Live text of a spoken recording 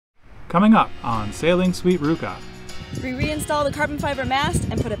Coming up on Sailing Sweet Ruka. We reinstall the carbon fiber mast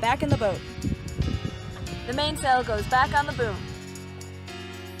and put it back in the boat. The mainsail goes back on the boom.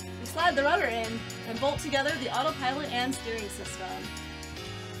 We slide the rudder in and bolt together the autopilot and steering system.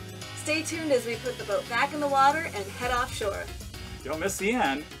 Stay tuned as we put the boat back in the water and head offshore. Don't miss the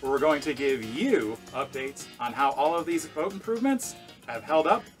end, where we're going to give you updates on how all of these boat improvements have held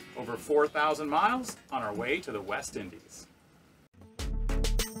up over 4,000 miles on our way to the West Indies.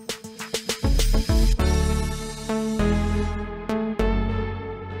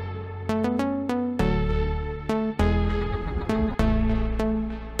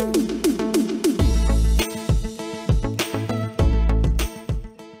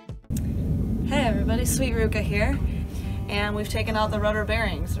 Hey everybody, Sweet Ruka here. And we've taken out the rudder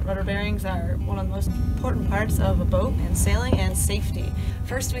bearings. Rudder bearings are one of the most important parts of a boat and sailing and safety.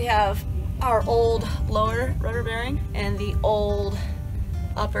 First we have our old lower rudder bearing and the old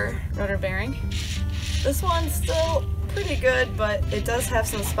upper rudder bearing. This one's still pretty good, but it does have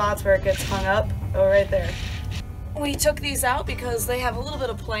some spots where it gets hung up. Oh, right there. We took these out because they have a little bit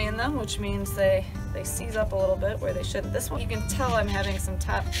of play in them, which means they seize up a little bit where they shouldn't. This one, you can tell I'm having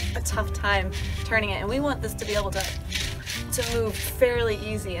a tough time turning it, and we want this to be able to move fairly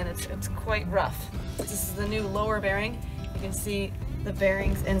easy, and it's quite rough. This is the new lower bearing. You can see the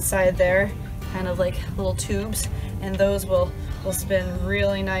bearings inside there, kind of like little tubes, and those will spin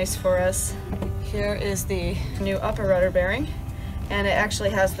really nice for us. Here is the new upper rudder bearing, and it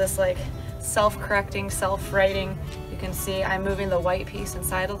actually has this like self-correcting, self-righting. You can see I'm moving the white piece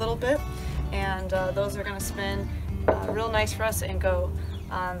inside a little bit, and those are going to spin real nice for us and go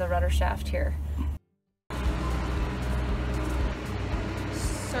on the rudder shaft here.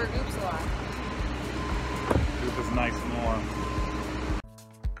 Sir Goops a lot. Goop is nice and warm.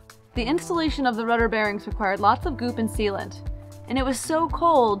 The installation of the rudder bearings required lots of goop and sealant, and it was so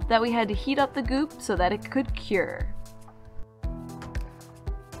cold that we had to heat up the goop so that it could cure.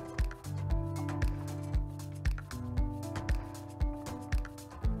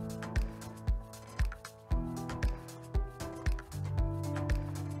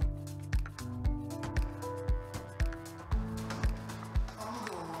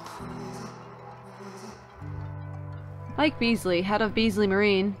 Mike Beasley, head of Beasley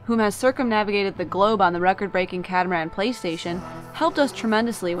Marine, whom has circumnavigated the globe on the record-breaking catamaran PlayStation, helped us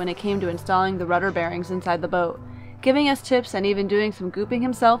tremendously when it came to installing the rudder bearings inside the boat, giving us tips and even doing some gooping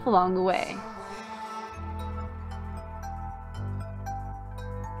himself along the way.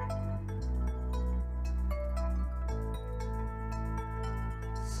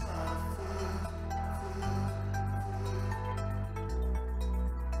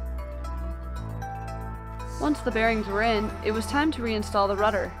 Once the bearings were in, it was time to reinstall the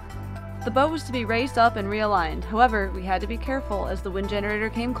rudder. The boat was to be raised up and realigned, however, we had to be careful as the wind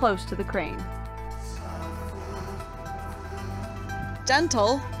generator came close to the crane.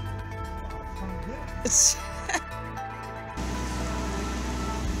 Gentle.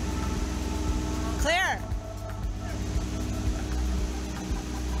 Clear.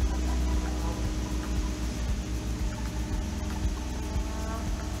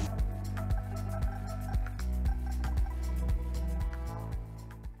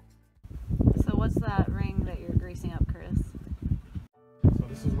 What's that ring that you're greasing up, Chris? So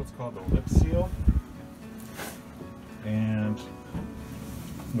this is what's called the lip seal. And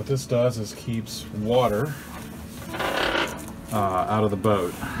what this does is keeps water out of the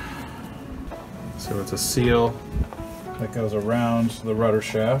boat. So it's a seal that goes around the rudder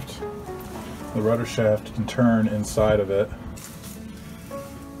shaft. The rudder shaft can turn inside of it.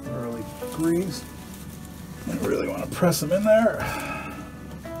 Early grease. I really want to press them in there.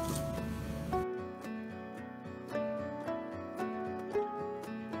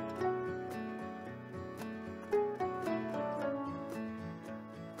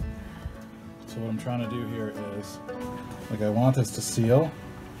 So what I'm trying to do here is, like, I want this to seal,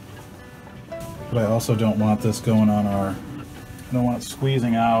 but I also don't want this going on I don't want it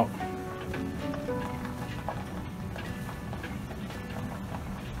squeezing out.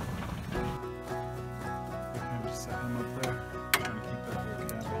 I'm just setting them up there, trying to keep that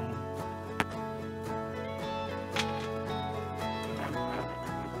little cap on.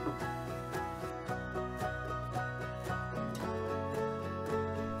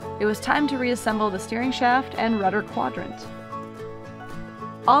 It was time to reassemble the steering shaft and rudder quadrant.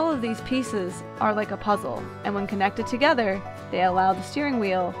 All of these pieces are like a puzzle, and when connected together, they allow the steering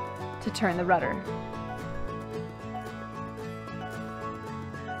wheel to turn the rudder.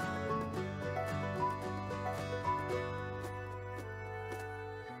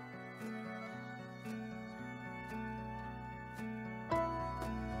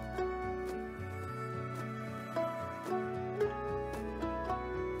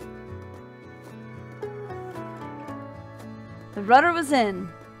 The rudder was in,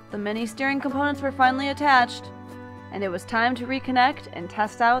 the mini steering components were finally attached, and it was time to reconnect and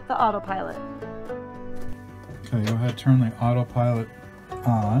test out the autopilot. Okay, go ahead, turn the autopilot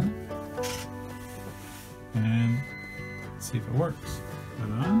on and see if it works. Put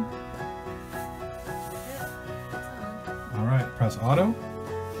it on. All right, press auto.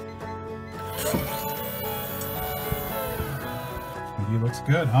 He looks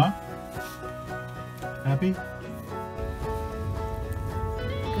good, huh? Happy?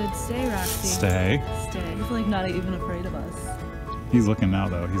 Good stay, Roxy. Stay. Stay. He's like not even afraid of us. He's looking now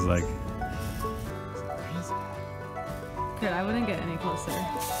though. He's like, Good, I wouldn't get any closer.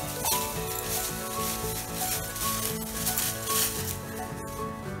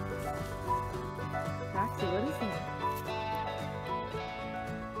 Roxy, what is that?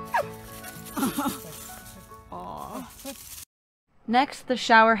 Next, the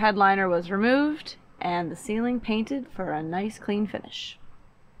shower headliner was removed and the ceiling painted for a nice clean finish.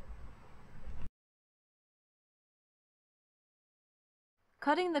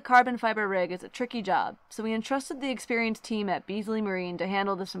 Cutting the carbon fiber rig is a tricky job, so we entrusted the experienced team at Beasley Marine to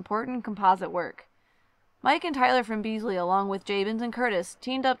handle this important composite work. Mike and Tyler from Beasley, along with Jabins and Curtis,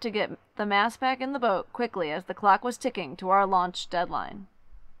 teamed up to get the mast back in the boat quickly as the clock was ticking to our launch deadline.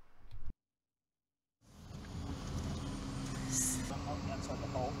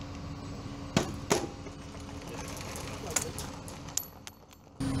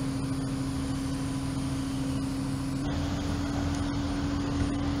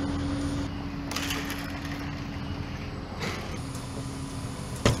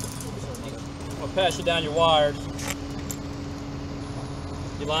 I'll pass you down your wires.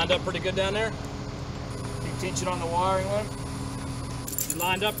 You lined up pretty good down there? Keep tension on the wiring one. You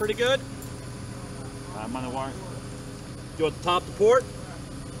lined up pretty good? I'm on the wire. Do you want the top to port?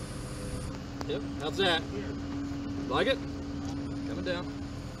 Yep, how's that? Like it? Coming down.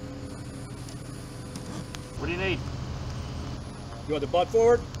 What do you need? You want the butt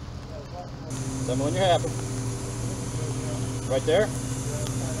forward? Tell me when you're happy. Right there?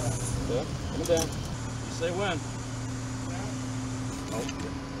 Yeah, coming down. You say when? Oh.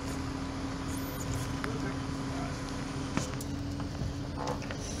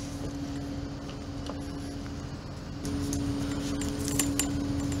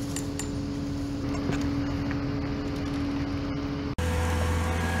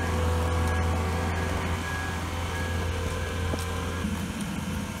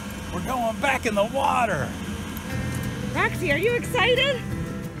 We're going back in the water. Roxy, are you excited?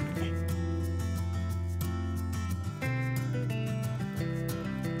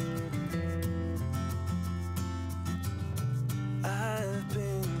 I've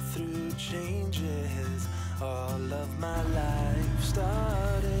been through changes. All of my life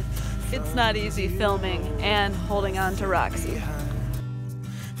started. It's not easy filming and holding on to Roxy.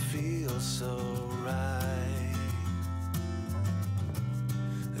 Feels so right.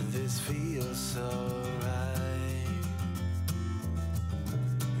 This feels so right.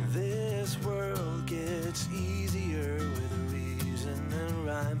 This world gets easier with reason and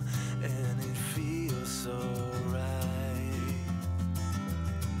rhyme, and it feels so right.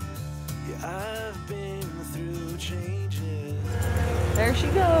 Yeah, I've been through changes. There she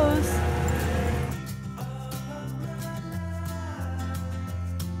goes.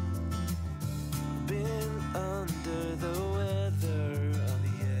 Been under the weather, on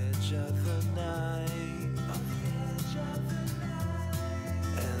the edge of the night.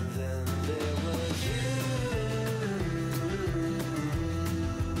 And then there was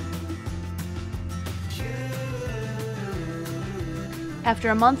After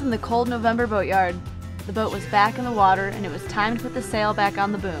a month in the cold November boatyard, the boat was back in the water and it was time to put the sail back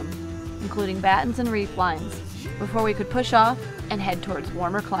on the boom, including battens and reef lines, before we could push off and head towards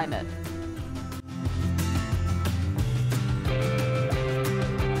warmer climate.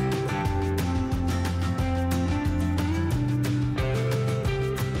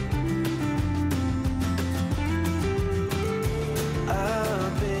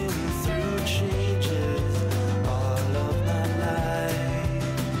 I've been through changes all of my life.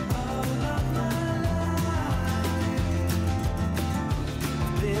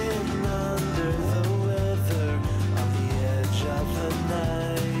 Been under the weather, on the edge of the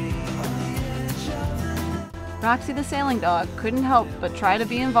night. Roxy the sailing dog couldn't help but try to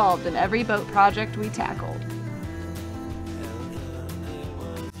be involved in every boat project we tackled.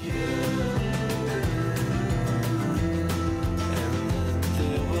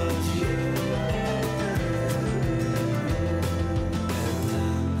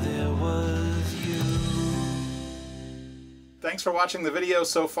 thanks for watching the video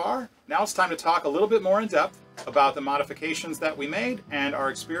so far. Now it's time to talk a little bit more in depth about the modifications that we made and our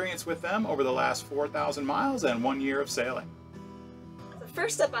experience with them over the last 4,000 miles and 1 year of sailing. So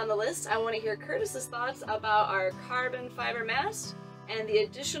first up on the list, I want to hear Curtis's thoughts about our carbon fiber mast and the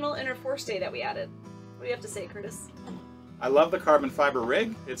additional inner forestay that we added. What do you have to say, Curtis? I love the carbon fiber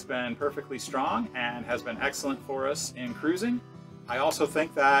rig. It's been perfectly strong and has been excellent for us in cruising. I also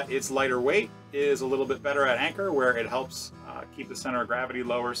think that its lighter weight is a little bit better at anchor, where it helps keep the center of gravity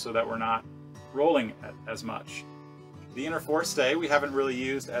lower so that we're not rolling as much. The inner forestay we haven't really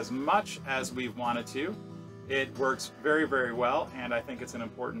used as much as we've wanted to. It works very, very well, and I think it's an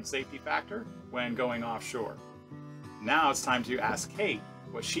important safety factor when going offshore. Now it's time to ask Kate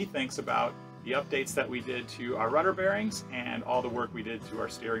what she thinks about the updates that we did to our rudder bearings and all the work we did to our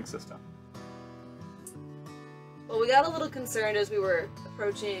steering system. Well, we got a little concerned as we were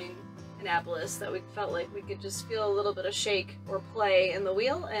approaching Annapolis that we felt like we could just feel a little bit of shake or play in the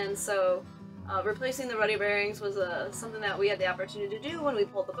wheel, and so replacing the rudder bearings was something that we had the opportunity to do when we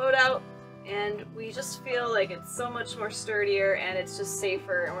pulled the boat out, and we just feel like it's so much more sturdier and it's just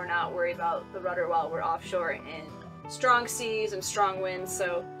safer, and we're not worried about the rudder while we're offshore in strong seas and strong winds.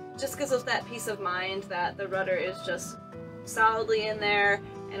 So just gives us that peace of mind that the rudder is just solidly in there,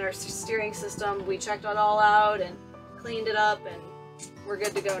 and our steering system, we checked it all out and cleaned it up, and we're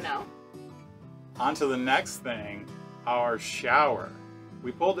good to go now. On to the next thing, our shower.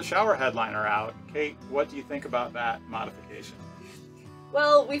 We pulled the shower headliner out. Kate, what do you think about that modification?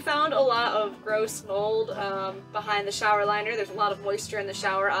 Well, we found a lot of gross mold behind the shower liner. There's a lot of moisture in the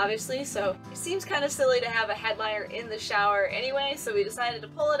shower, obviously, so it seems kind of silly to have a headliner in the shower anyway, so we decided to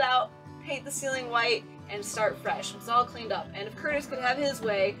pull it out, paint the ceiling white, and start fresh. It's all cleaned up, and if Curtis could have his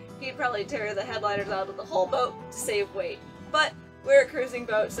way, he'd probably tear the headliners out of the whole boat to save weight. But we're a cruising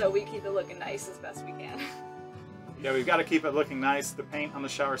boat, so we keep it looking nice as best we can. Yeah, we've got to keep it looking nice. The paint on the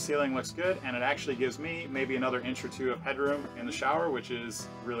shower ceiling looks good, and it actually gives me maybe another inch or two of headroom in the shower, which is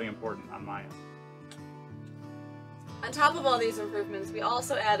really important on my end. On top of all these improvements, we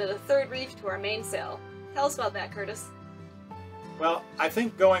also added a third reef to our mainsail. Tell us about that, Curtis. Well, I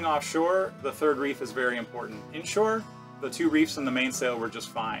think going offshore, the third reef is very important. Inshore, the 2 reefs in the mainsail were just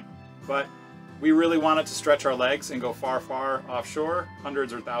fine, but we really wanted to stretch our legs and go far, far offshore,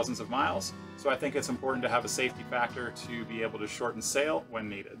 hundreds or thousands of miles. So I think it's important to have a safety factor to be able to shorten sail when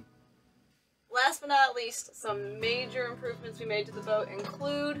needed. Last but not least, some major improvements we made to the boat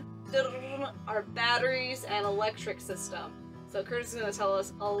include our batteries and electric system. So Curtis is going to tell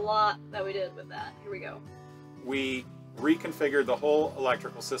us a lot that we did with that. Here we go. We reconfigured the whole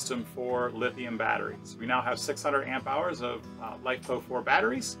electrical system for lithium batteries. We now have 600 amp hours of LiFePO4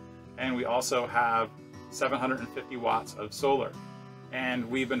 batteries, and we also have 750 watts of solar.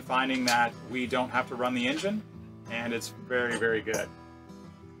 And we've been finding that we don't have to run the engine, and it's very, very good.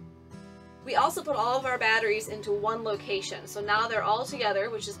 We also put all of our batteries into one location, so now they're all together,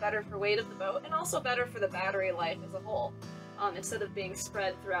 which is better for weight of the boat and also better for the battery life as a whole, instead of being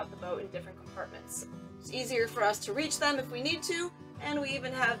spread throughout the boat in different compartments. It's easier for us to reach them if we need to, and we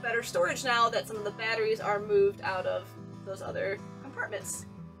even have better storage now that some of the batteries are moved out of those other compartments.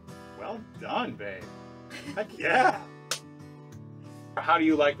 Well done, babe. Heck yeah! How do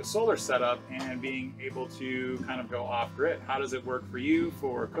you like the solar setup and being able to kind of go off-grid? How does it work for you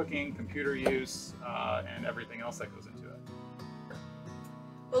for cooking, computer use, and everything else that goes into it?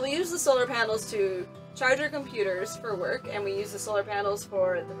 Well, we use the solar panels to charge our computers for work, and we use the solar panels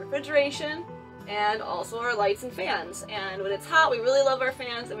for the refrigeration and also our lights and fans. And when it's hot, we really love our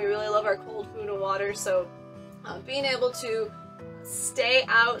fans and we really love our cold food and water, so being able to stay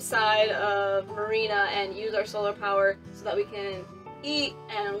outside of marina and use our solar power so that we can eat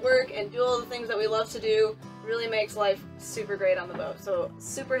and work and do all the things that we love to do really makes life super great on the boat. So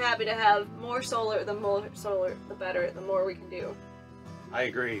super happy to have more solar. The more solar, the better, the more we can do. I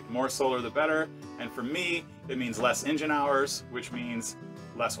agree. The more solar, the better. And for me, it means less engine hours, which means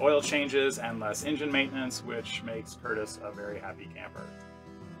less oil changes and less engine maintenance, which makes Curtis a very happy camper.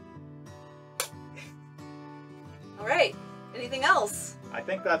 All right. Anything else? I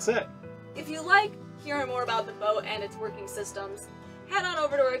think that's it. If you like hearing more about the boat and its working systems, head on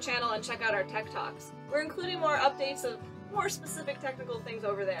over to our channel and check out our Tech Talks. We're including more updates of more specific technical things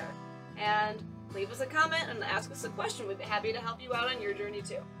over there. And leave us a comment and ask us a question. We'd be happy to help you out on your journey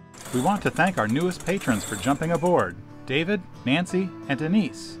too. We want to thank our newest patrons for jumping aboard, David, Nancy, and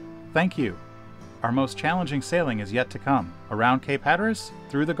Denise. Thank you. Our most challenging sailing is yet to come, around Cape Hatteras,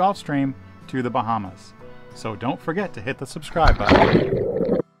 through the Gulf Stream, to the Bahamas. So don't forget to hit the subscribe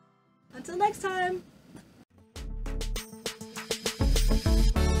button. Until next time!